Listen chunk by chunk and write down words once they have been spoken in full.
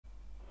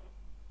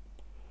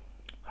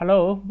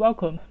Hello,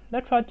 welcome.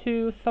 Let's try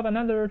to solve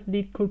another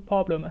Leetcode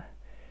problem.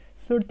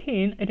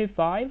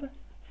 1385.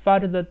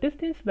 Find the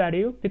distance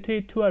value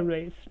between two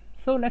arrays.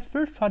 So let's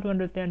first try to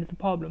understand this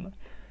problem.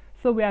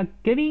 So we are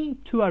giving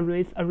two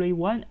arrays, array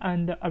 1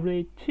 and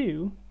array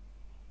 2,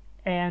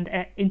 and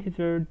an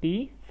integer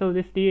d. So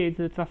this d is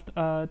just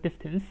a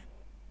distance.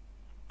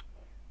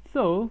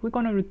 So we're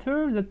going to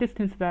return the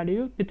distance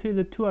value between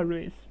the two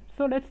arrays.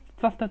 So let's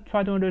just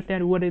try to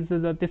understand what is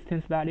the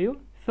distance value.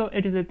 So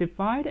it is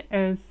defined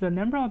as the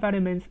number of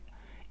elements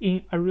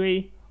in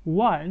array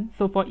 1.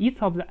 So for each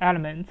of the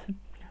elements,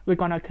 we're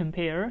going to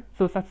compare.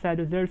 So such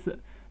that there's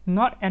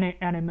not any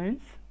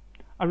elements,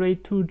 array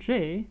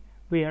 2j,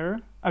 where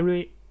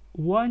array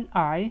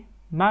 1i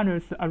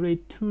minus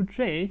array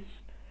 2j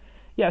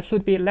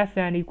should be less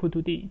than or equal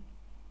to d.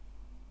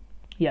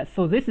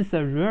 So this is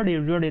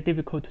really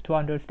difficult to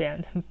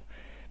understand.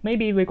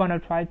 Maybe we're going to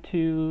try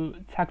to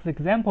check the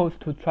examples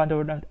to try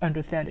to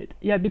understand it.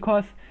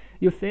 Because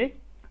you see,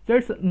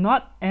 there's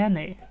not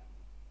any.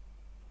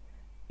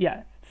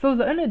 So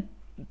the only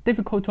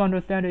difficult to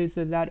understand is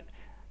that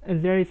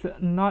there is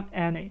not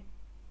any.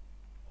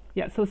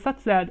 So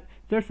such that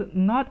there's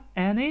not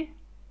any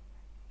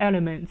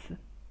elements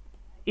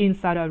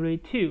inside array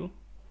 2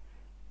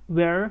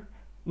 where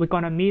we're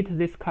gonna meet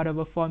this kind of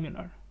a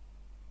formula.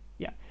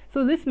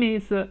 So this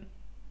means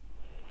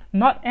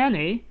not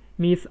any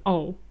means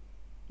all.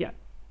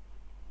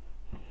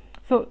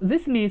 So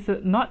this means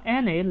not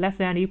any less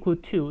than or equal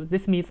to.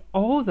 This means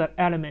all the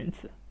elements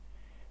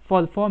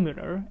for the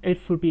formula, it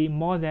should be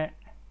more than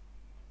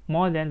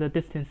the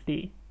distance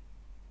d.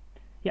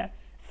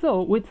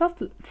 So we just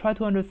try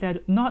to understand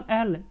not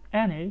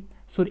any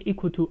should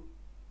equal to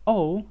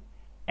all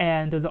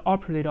and the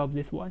opposite of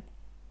this one.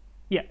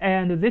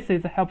 And this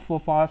is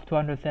helpful for us to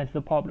understand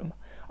the problem.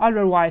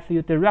 Otherwise,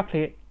 you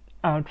directly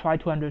try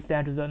to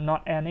understand the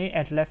not any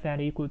at less than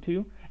or equal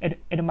to.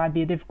 It might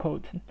be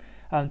difficult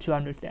to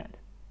understand.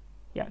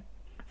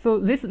 So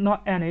this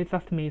not any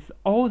just means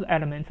all the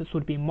elements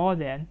should be more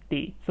than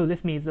d. So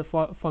this means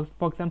for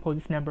example,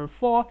 this number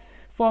 4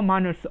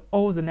 minus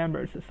all the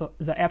numbers, so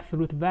the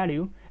absolute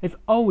value is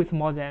always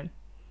more than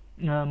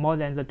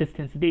the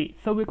distance d.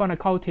 So we're gonna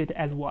count it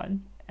as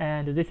 1,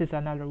 and this is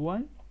another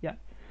 1.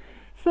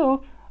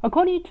 So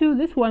according to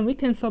this one, we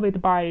can solve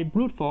it by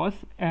brute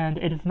force, and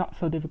it is not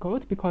so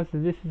difficult because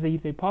this is an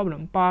easy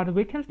problem. But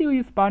we can still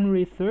use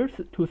binary search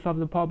to solve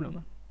the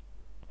problem.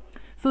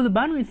 So the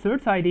binary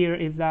search idea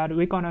is that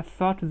we're gonna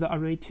sort the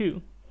array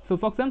 2. So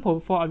for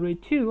example, for array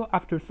 2,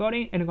 after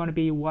sorting, it's gonna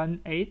be 1,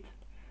 8,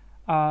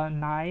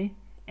 9,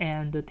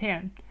 and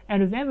 10.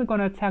 And then we're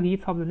gonna check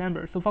each of the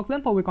numbers. So for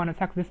example, we're gonna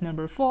check this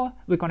number 4.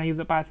 We're gonna use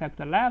the bisect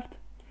left,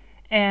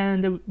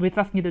 and we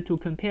just need to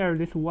compare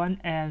this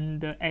 1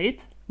 and 8.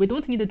 We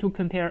don't need to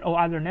compare all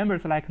other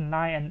numbers like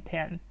 9 and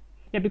 10.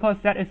 Because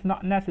that is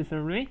not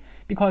necessary,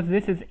 because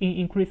this is in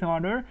increasing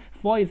order.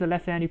 4 is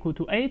less than or equal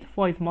to 8,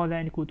 4 is more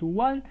than or equal to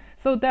 1.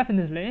 So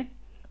definitely,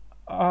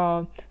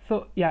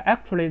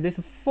 actually this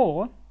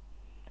 4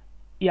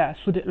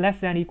 should less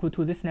than or equal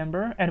to this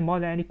number and more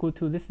than or equal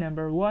to this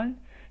number 1.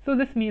 So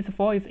this means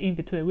 4 is in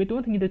between. We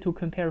don't need to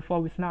compare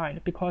 4 with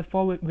 9, because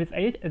 4 with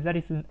 8, that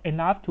is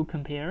enough to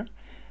compare.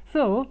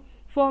 So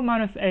 4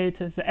 minus 8,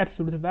 the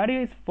absolute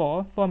value is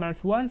 4. 4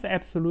 minus 1, the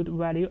absolute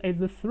value is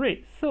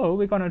 3. So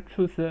we're going to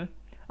choose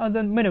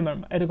the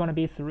minimum. It's going to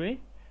be 3.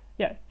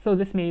 So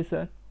this means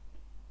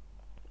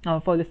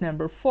for this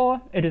number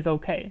 4, it is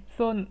okay.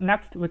 So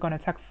next we're going to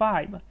check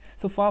 5.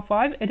 So for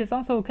 5, it is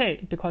also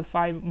okay, because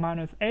 5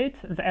 minus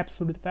 8, the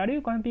absolute value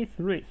is going to be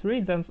 3. 3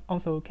 is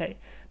also okay.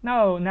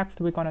 Now next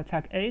we're going to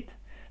check 8.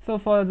 So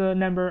for the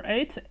number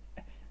 8,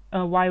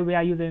 while we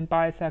are using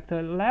bisect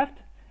left,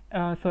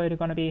 so it's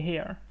going to be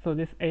here. So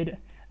this 8,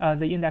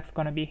 the index is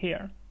going to be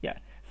here.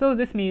 So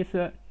this means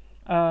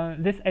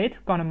this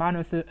 8 gonna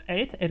minus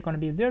 8, it's going to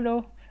be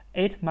 0.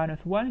 8 minus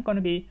 1 going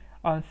to be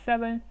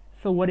 7.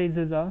 So what is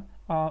the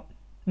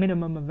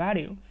minimum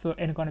value? So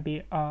it's going to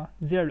be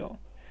 0.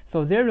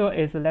 So 0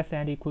 is less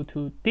than or equal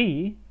to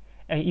d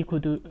and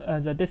equal to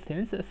the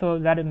distance. So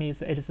that means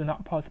it is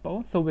not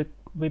possible. So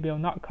we will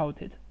not count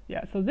it.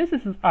 So this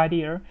is the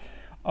idea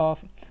of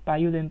by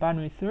using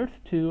binary search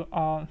to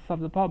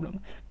solve the problem.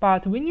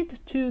 But we need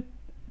to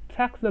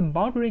check the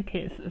boundary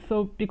case.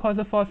 So because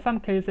for some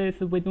cases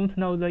we don't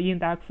know the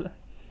index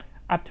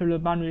after the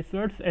boundary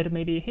search, it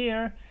may be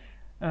here.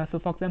 So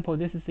for example,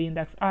 this is the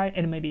index I,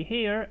 it may be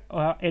here,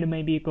 or it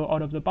may be go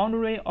out of the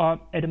boundary, or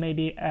it may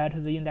be at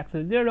the index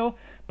 0.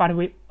 But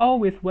we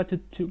always want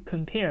to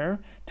compare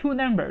two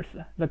numbers,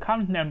 the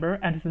current number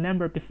and the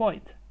number before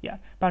it.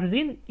 But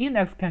the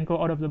index can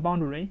go out of the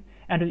boundary,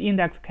 and the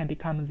index can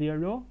become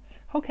 0.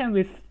 How can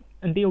we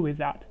deal with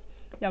that?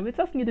 We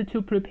just need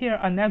to prepare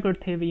a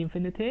negative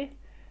infinity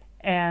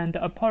and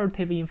a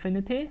positive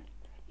infinity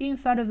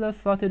inside of the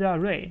sorted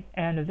array,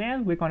 and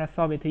then we're going to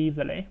solve it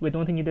easily. We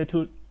don't need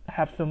to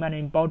have so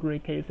many boundary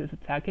cases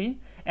checking,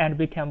 and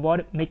we can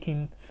avoid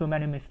making so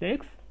many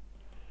mistakes.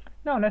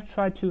 Now let's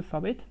try to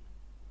solve it.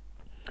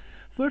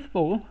 First of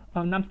all,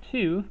 number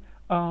 2,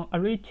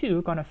 array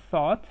 2 gonna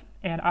sort,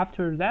 and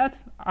after that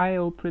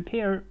I'll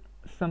prepare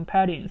some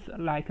paddings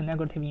like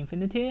negative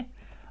infinity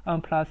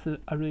plus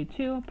array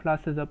 2 plus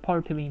the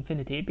positive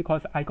infinity,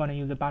 because I'm gonna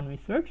use the boundary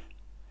search.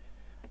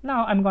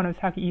 Now I'm gonna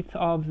check each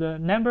of the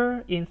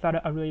number inside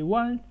array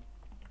 1.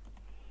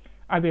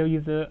 I will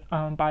use the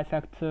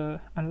bisect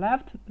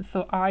left,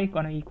 so I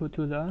gonna equal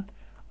to the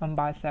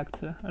bisect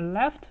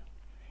left.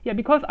 Yeah,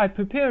 because I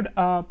prepared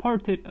a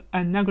positive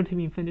and negative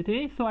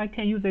infinity, so I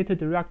can use it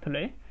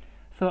directly.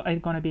 So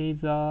it's gonna be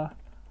the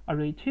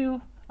array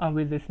 2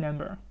 with this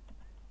number.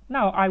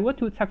 Now I want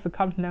to check the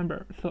count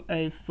number, so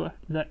if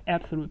the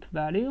absolute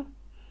value.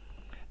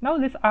 Now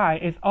this I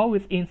is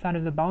always inside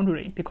of the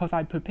boundary because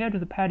I prepared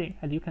the padding.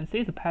 As you can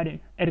see, the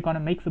padding, it's gonna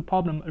make the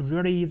problem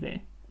really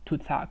easy to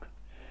check.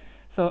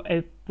 So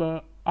if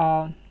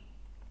array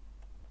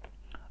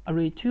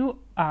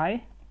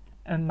 2I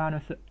and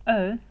minus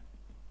n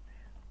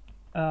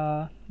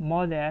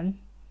more than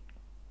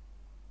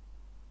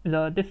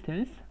the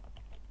distance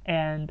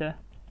and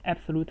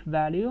absolute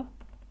value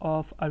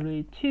of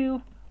array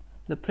 2,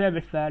 the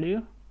previous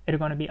value, it's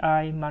going to be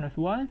I minus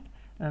 1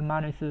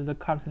 minus the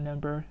current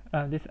number,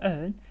 this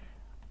n,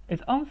 is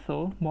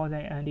also more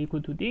than and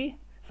equal to d.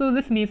 So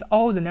this means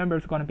all the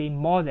numbers are going to be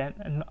more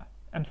than,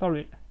 I'm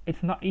sorry,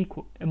 it's not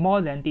equal,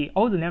 more than d.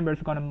 All the numbers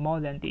are going to be more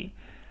than d.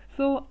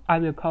 So I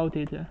will call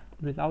it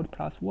result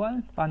plus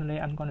 1. Finally,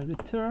 I'm going to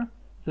return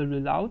the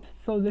result.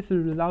 So this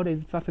result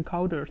is just a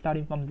counter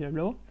starting from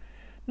 0.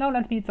 Now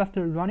let me just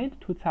run it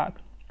to check.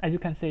 As you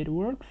can see, it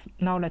works.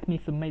 Now let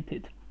me submit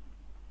it.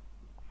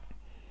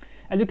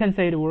 As you can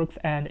see, it works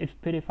and it's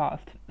pretty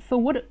fast. So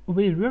what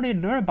we really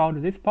learn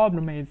about this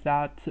problem is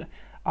that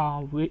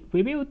we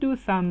will do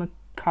some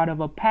kind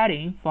of a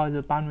padding for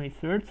the boundary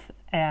search,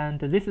 and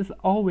this is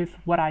always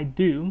what I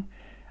do.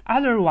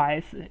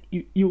 Otherwise,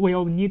 you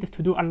will need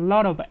to do a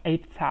lot of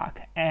if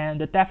check, and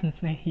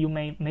definitely you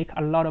may make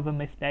a lot of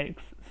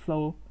mistakes.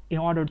 So in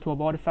order to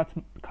avoid such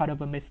kind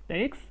of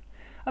mistakes,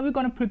 we're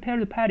going to prepare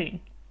the padding.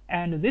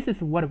 And this is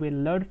what we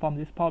learned from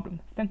this problem.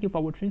 Thank you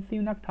for watching. See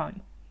you next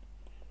time.